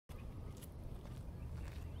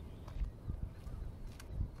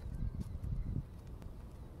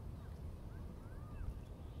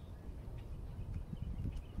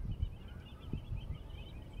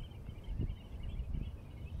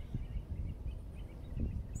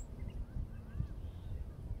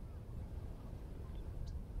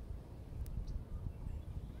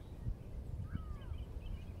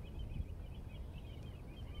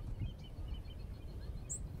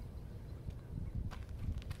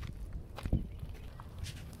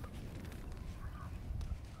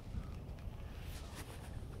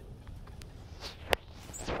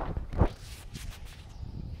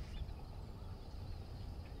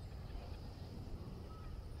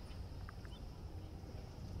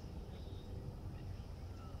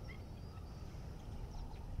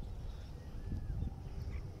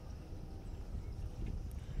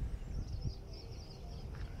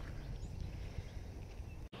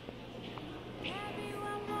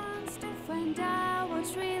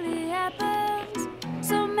what really happens.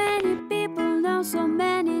 So many people know so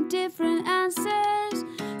many different answers.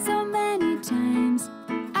 So many times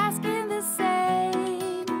asking the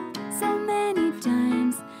same. So many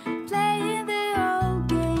times playing the old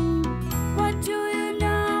game. What do you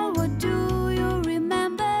know? What do you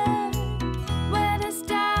remember? When a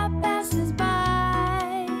star passes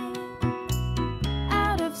by,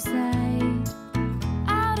 out of sight,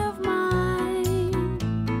 out of mind,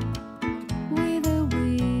 with a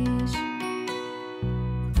wish,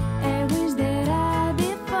 a wish that I'd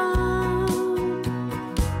be found,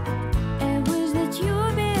 a wish that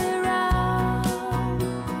you'd be around,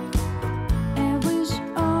 a wish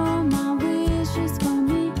all my wishes for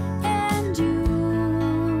me and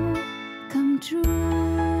you come true.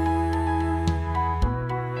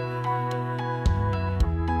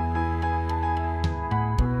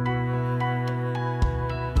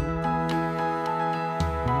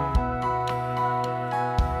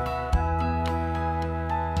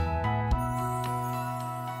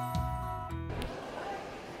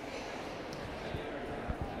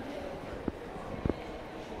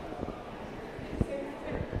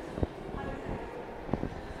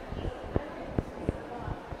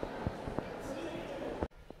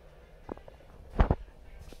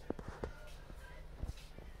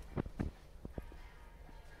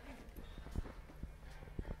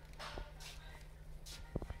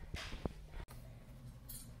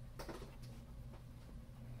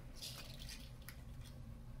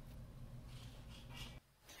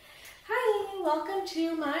 Hi, welcome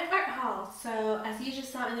to my art haul. So as you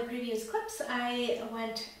just saw in the previous clips, I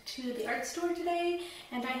went to the art store today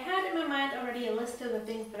and I had in my mind already a list of the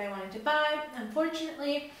things that I wanted to buy.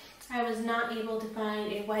 Unfortunately, I was not able to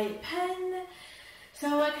find a white pen,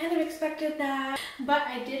 so I kind of expected that, but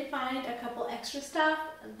I did find a couple extra stuff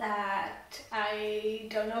that I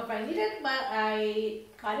don't know if I needed, but I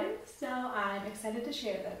got it, so I'm excited to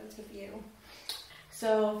share those with you.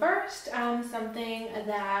 So first, something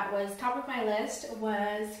that was top of my list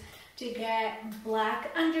was to get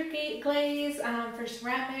black underglaze for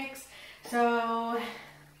ceramics. So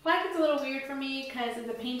black is a little weird for me because as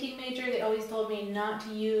a painting major, they always told me not to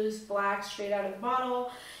use black straight out of the bottle.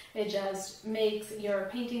 It just makes your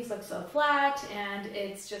paintings look so flat and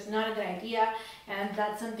it's just not a good idea. And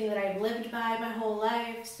that's something that I've lived by my whole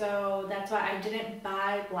life. So that's why I didn't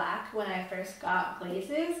buy black when I first got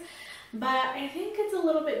glazes. But I think it's a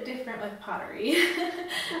little bit different with pottery.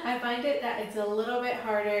 I find it that it's a little bit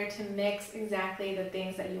harder to mix exactly the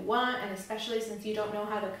things that you want, and especially since you don't know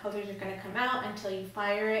how the colors are going to come out until you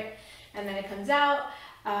fire it and then it comes out.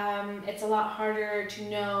 It's a lot harder to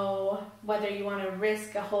know whether you want to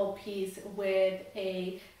risk a whole piece with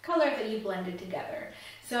a color that you blended together.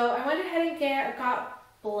 So I went ahead and got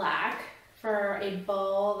black for a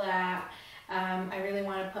bowl that I really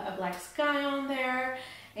want to put a black sky on there.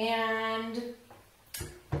 And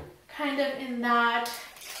kind of in that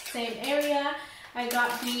same area, I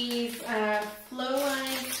got these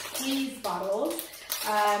flow-line squeeze bottles.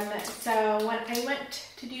 So when I went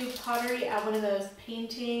to do pottery at one of those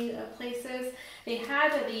painting places, they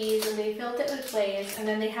had these and they filled it with glaze, and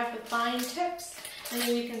then they have the fine tips, and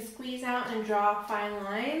then you can squeeze out and draw fine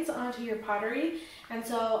lines onto your pottery. And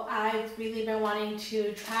so I've really been wanting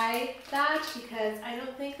to try that because I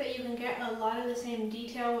don't think that you can get a lot of the same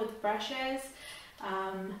detail with brushes.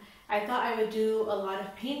 I thought I would do a lot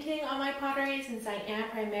of painting on my pottery since I am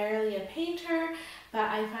primarily a painter, but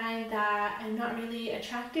I find that I'm not really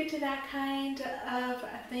attracted to that kind of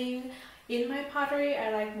a thing in my pottery.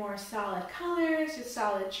 I like more solid colors, just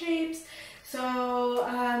solid shapes. So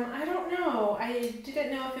I don't know. I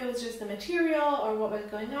didn't know if it was just the material or what was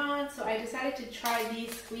going on, so I decided to try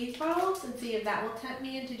these squeeze bottles and see if that will tempt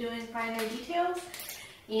me into doing finer details.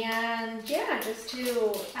 And yeah, just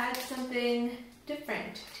to add something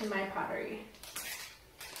different to my pottery.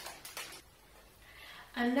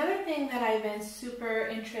 Another thing that I've been super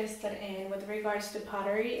interested in with regards to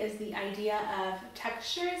pottery is the idea of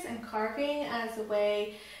textures and carving as a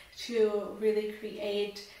way to really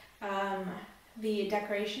create the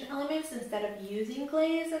decoration elements instead of using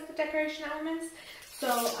glaze as the decoration elements. So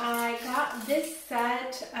I got this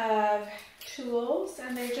set of tools,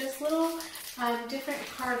 and they're just little different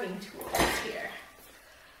carving tools here.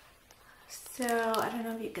 So I don't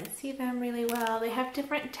know if you can see them really well. They have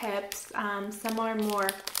different tips. Some are more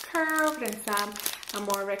curved and some are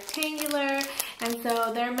more rectangular, and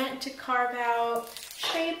so they're meant to carve out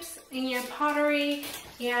shapes in your pottery.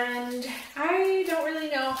 And I don't really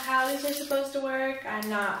know how these are supposed to work. I'm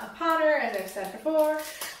not a potter, as I've said before,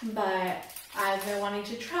 but I've been wanting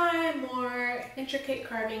to try more intricate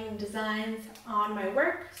carving designs on my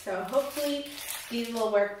work, so hopefully these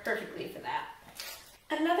will work perfectly for that.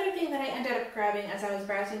 Another thing that I ended up grabbing as I was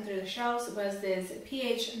browsing through the shelves was this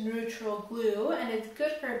pH neutral glue, and it's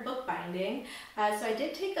good for bookbinding. So I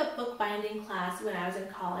did take a bookbinding class when I was in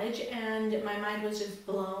college, and my mind was just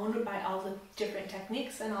blown by all the different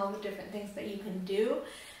techniques and all the different things that you can do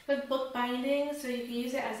with bookbinding. So you can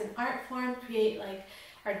use it as an art form, create like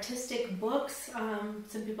artistic books.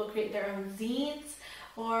 Some people create their own zines,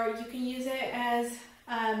 or you can use it as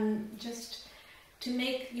just to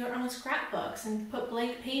make your own scrapbooks and put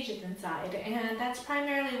blank pages inside. And that's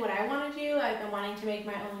primarily what I want to do. I've been wanting to make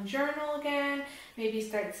my own journal again, maybe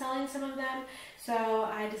start selling some of them. So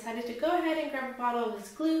I decided to go ahead and grab a bottle of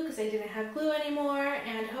this glue because I didn't have glue anymore,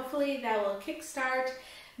 and hopefully that will kickstart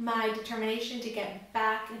my determination to get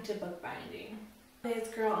back into bookbinding. This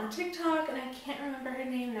girl on TikTok, and I can't remember her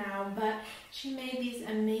name now, but she made these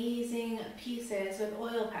amazing pieces with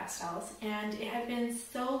oil pastels, and it had been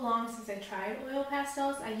so long since I tried oil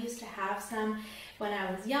pastels. I used to have some when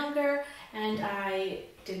I was younger, and I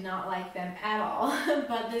did not like them at all.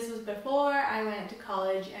 But this was before I went to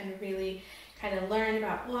college and really kind of learned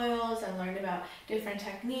about oils and learned about different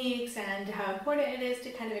techniques and how important it is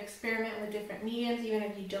to kind of experiment with different mediums even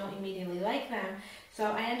if you don't immediately like them. So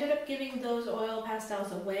I ended up giving those oil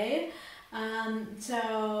pastels away.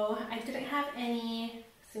 So I didn't have any.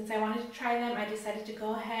 Since I wanted to try them, I decided to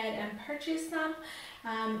go ahead and purchase them.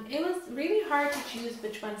 It was really hard to choose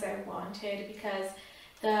which ones I wanted because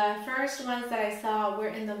the first ones that I saw were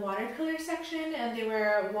in the watercolor section, and they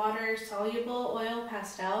were water-soluble oil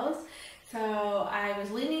pastels. So I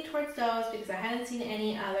was leaning towards those because I hadn't seen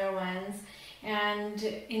any other ones. And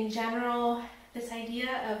in general, this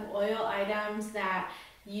idea of oil items that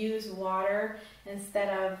use water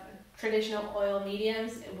instead of traditional oil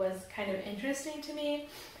mediums, it was kind of interesting to me.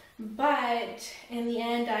 But in the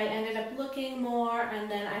end, I ended up looking more, and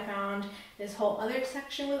then I found this whole other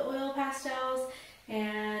section with oil pastels,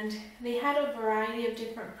 and they had a variety of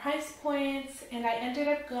different price points, and I ended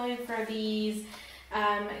up going for these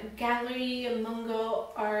Gallery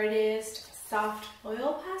Mungo Artist soft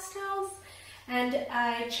oil pastels. And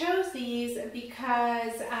I chose these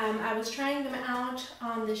because I was trying them out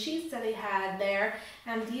on the sheets that they had there,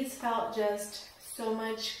 and these felt just so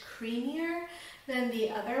much creamier than the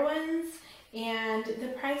other ones, and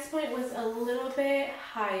the price point was a little bit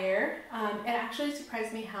higher. It actually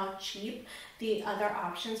surprised me how cheap the other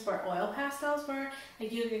options for oil pastels were.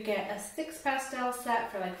 Like you could get a 6 pastel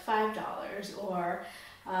set for like $5, or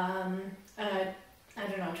I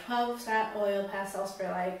don't know, 12 set oil pastels for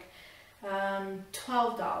like $12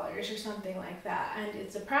 or something like that, and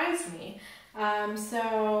it surprised me.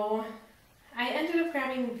 So I ended up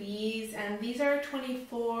grabbing these, and these are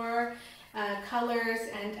 24 colors,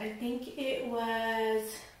 and I think it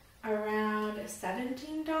was around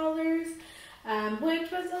 $17,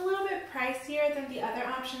 which was a little bit pricier than the other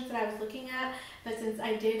options that I was looking at. But since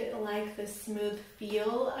I did like the smooth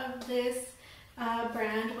feel of this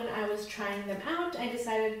brand when I was trying them out, I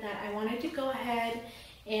decided that I wanted to go ahead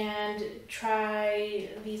and try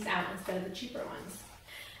these out instead of the cheaper ones.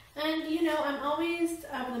 And you know, I'm always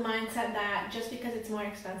of the mindset that just because it's more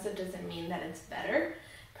expensive doesn't mean that it's better.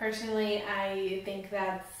 Personally, I think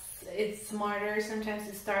that it's smarter sometimes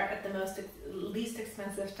to start at the least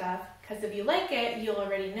expensive stuff, because if you like it, you'll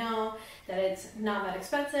already know that it's not that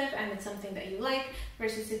expensive and it's something that you like,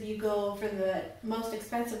 versus if you go for the most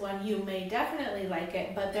expensive one, you may definitely like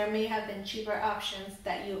it, but there may have been cheaper options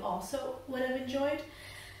that you also would have enjoyed.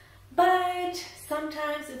 But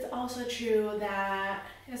sometimes it's also true that,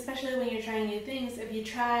 especially when you're trying new things, if you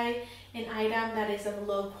try an item that is of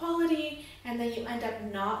low quality and then you end up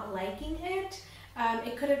not liking it,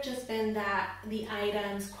 it could have just been that the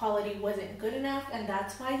item's quality wasn't good enough and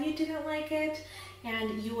that's why you didn't like it,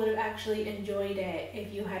 and you would have actually enjoyed it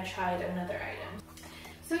if you had tried another item.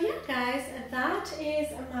 So yeah guys, that is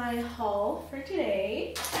my haul for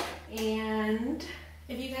today, and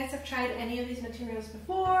if you guys have tried any of these materials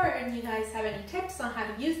before and you guys have any tips on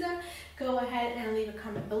how to use them, go ahead and leave a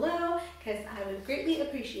comment below because I would greatly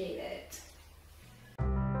appreciate it.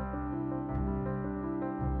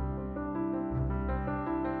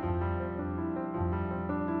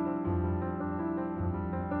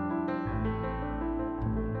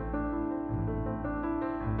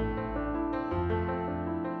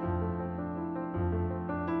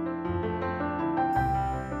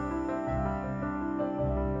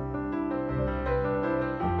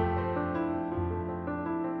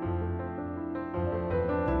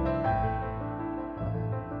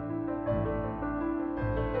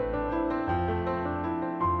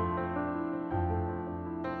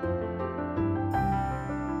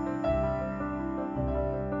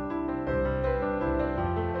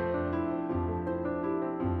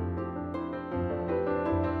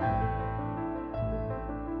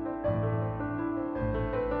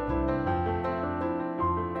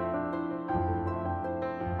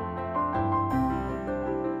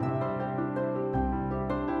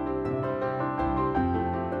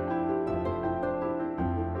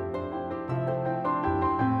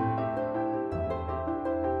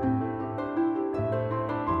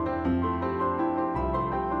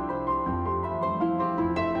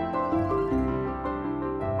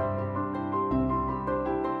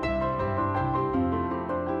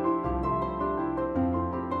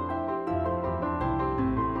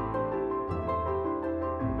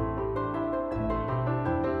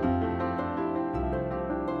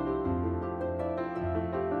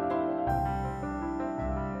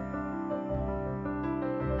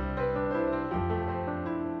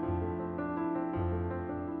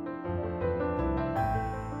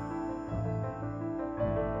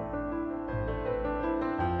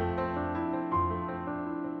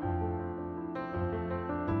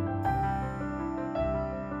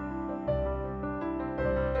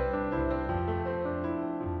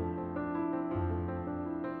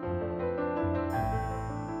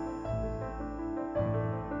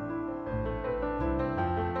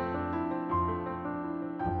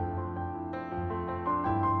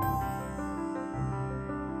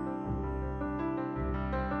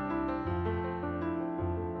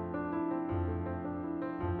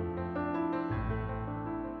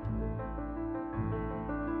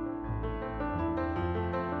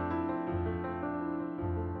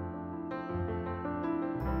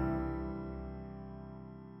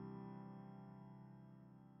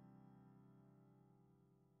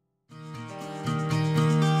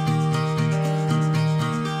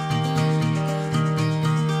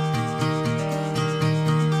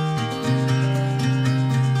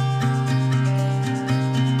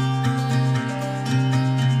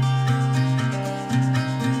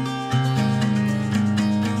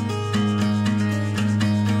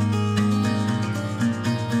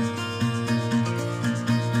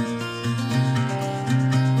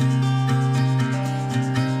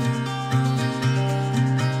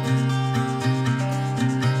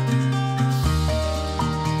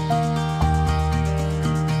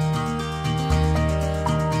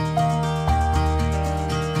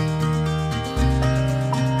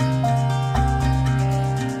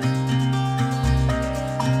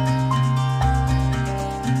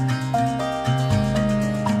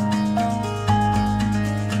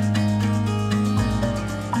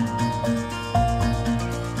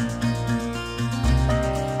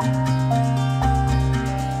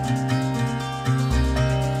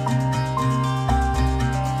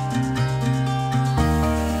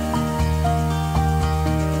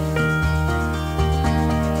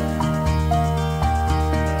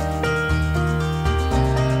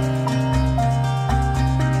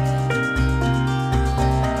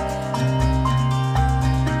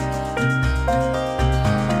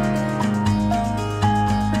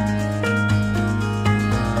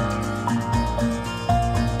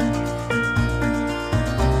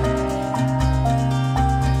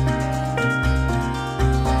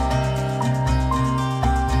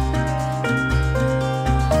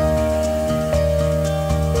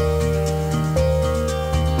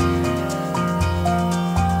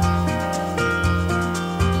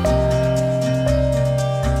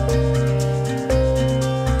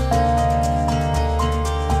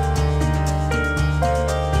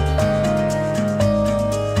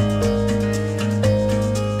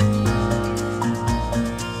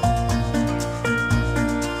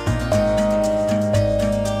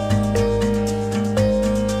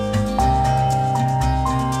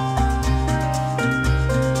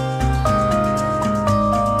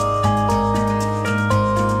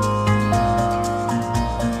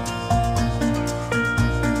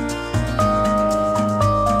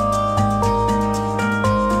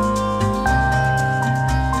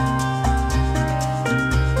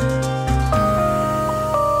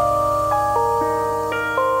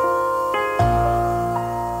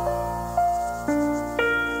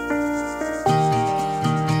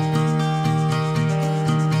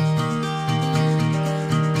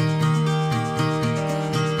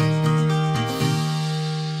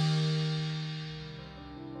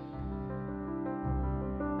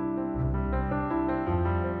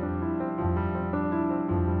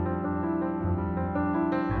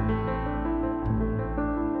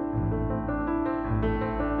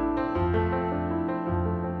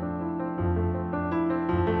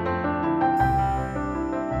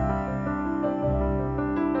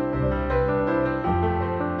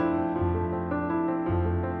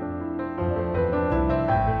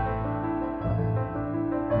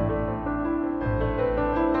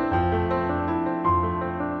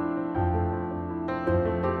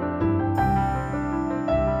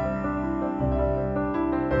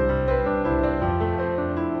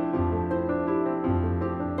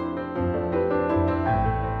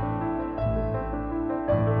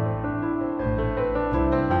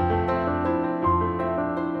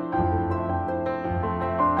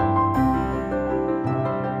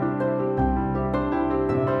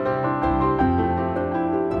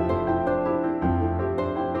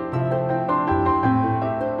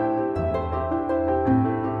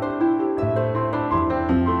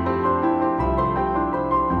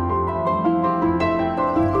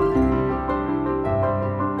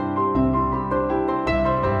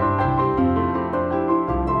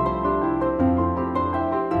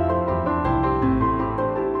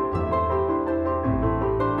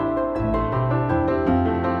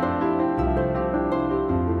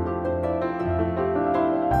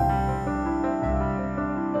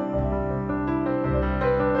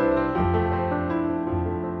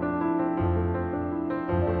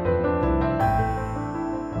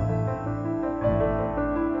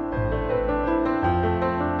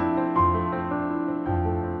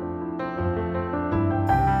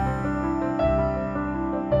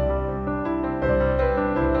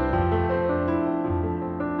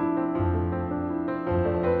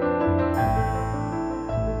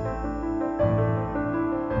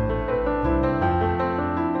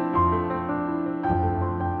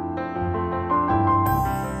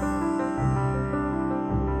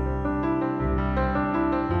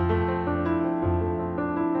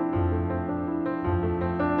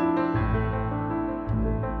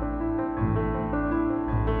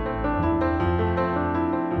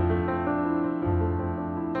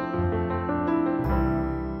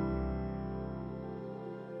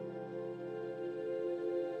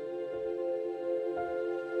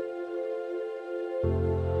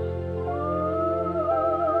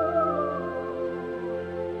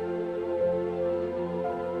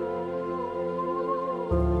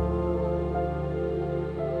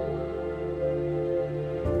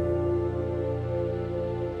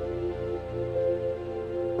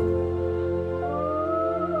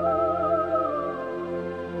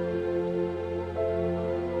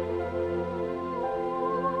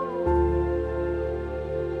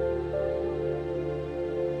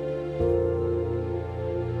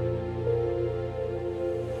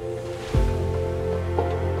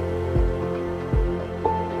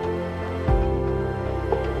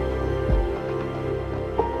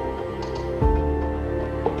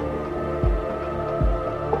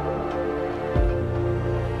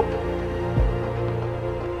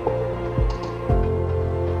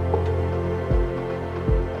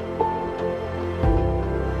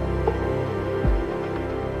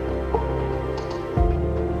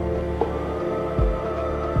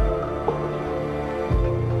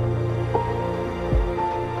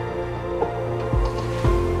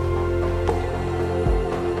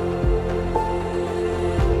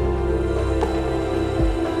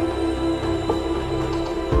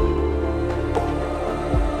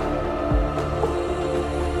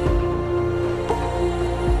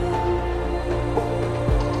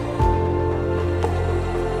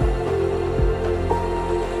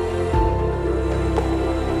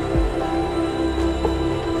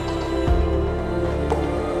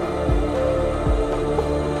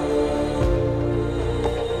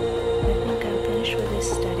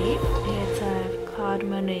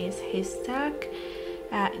 called Monet's Haystack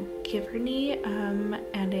at Giverny,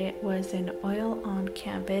 and it was an oil on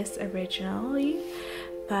canvas originally,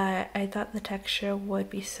 but I thought the texture would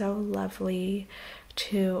be so lovely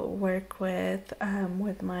to work with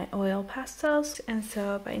my oil pastels. And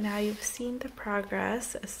so by now you've seen the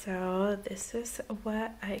progress, so this is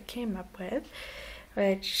what I came up with,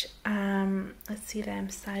 which let's see them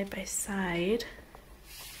side by side.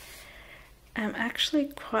 I'm actually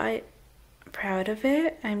quite proud of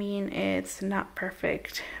it. I mean, it's not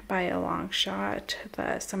perfect by a long shot.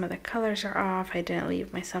 Some of the colors are off. I didn't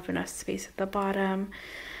leave myself enough space at the bottom.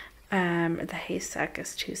 The haystack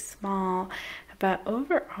is too small, but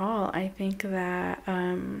overall I think that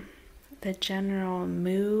the general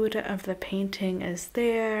mood of the painting is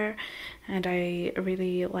there, and I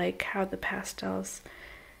really like how the pastels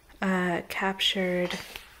captured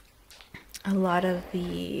a lot of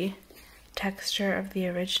the texture of the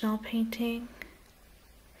original painting.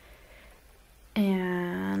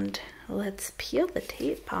 And let's peel the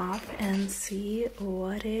tape off and see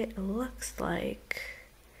what it looks like.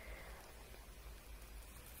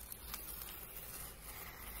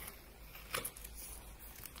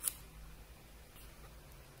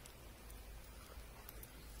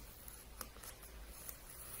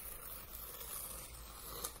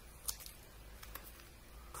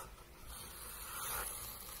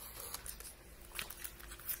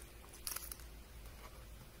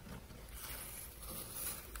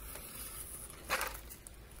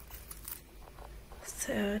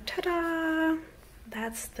 So, ta-da!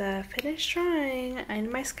 That's the finished drawing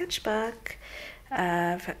in my sketchbook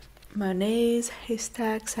of Monet's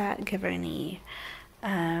Haystacks at Giverny.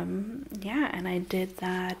 Yeah, and I did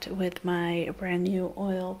that with my brand new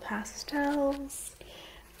oil pastels.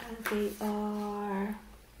 They are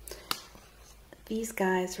these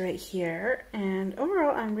guys right here, and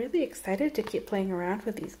overall I'm really excited to keep playing around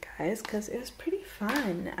with these guys because it was pretty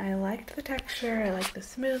fun. I liked the texture, I liked the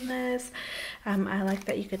smoothness, I like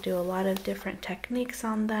that you could do a lot of different techniques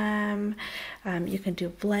on them. You can do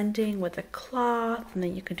blending with a cloth, and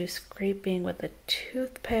then you can do scraping with a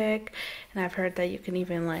toothpick, and I've heard that you can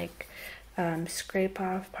even like scrape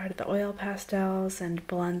off part of the oil pastels and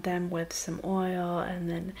blend them with some oil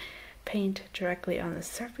and then paint directly on the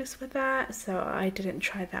surface with that. So I didn't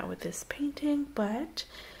try that with this painting, but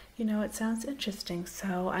you know, it sounds interesting,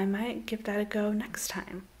 so I might give that a go next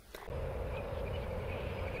time.